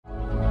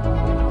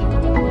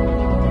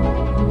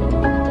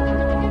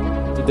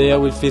today I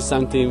will feel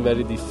something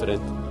very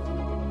different.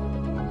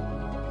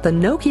 The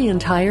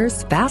Nokian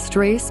Tyres FAST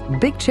RACE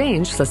Big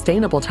Change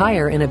Sustainable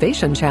Tire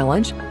Innovation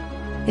Challenge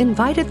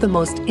invited the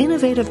most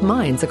innovative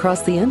minds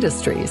across the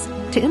industries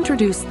to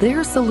introduce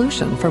their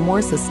solution for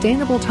more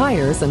sustainable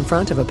tires in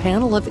front of a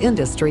panel of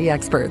industry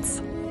experts.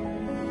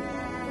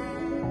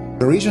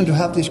 The reason to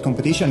have this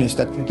competition is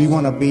that we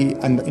want to be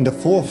in the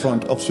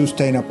forefront of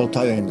sustainable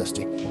tire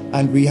industry.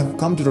 And we have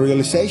come to the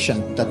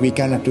realization that we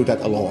cannot do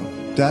that alone.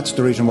 That's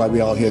the reason why we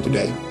are here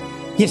today.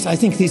 Yes, I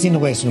think this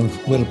innovation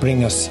will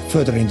bring us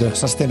further in the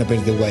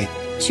sustainability way.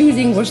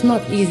 Choosing was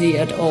not easy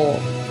at all.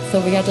 So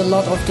we had a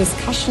lot of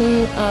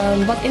discussion,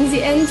 but in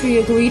the end we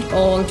agreed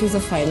all to the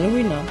final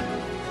winner.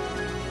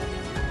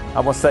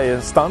 I must say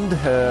stunned,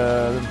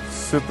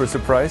 super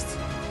surprised.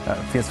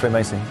 Feels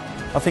amazing.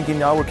 I think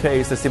in our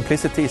case the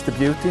simplicity is the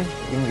beauty.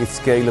 It's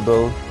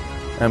scalable,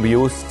 and we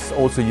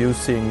also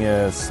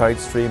using side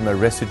stream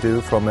residue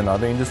from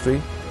another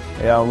industry.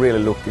 Yeah, I'm really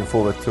looking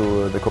forward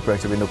to the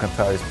cooperation with Nokian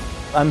Tyres.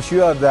 I'm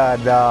sure that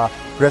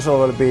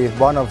Reselo will be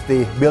one of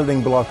the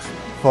building blocks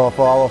for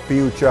our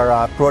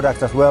future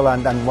products as well,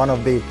 and one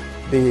of the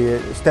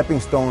stepping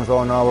stones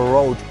on our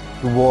road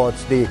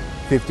towards the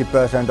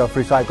 50% of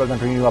recycled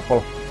and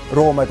renewable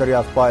raw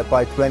materials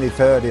by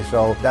 2030.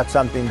 So that's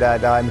something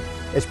that I'm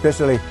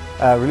especially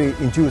really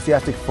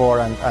enthusiastic for,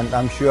 and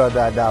I'm sure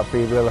that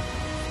we will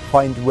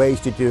find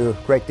ways to do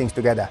great things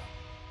together.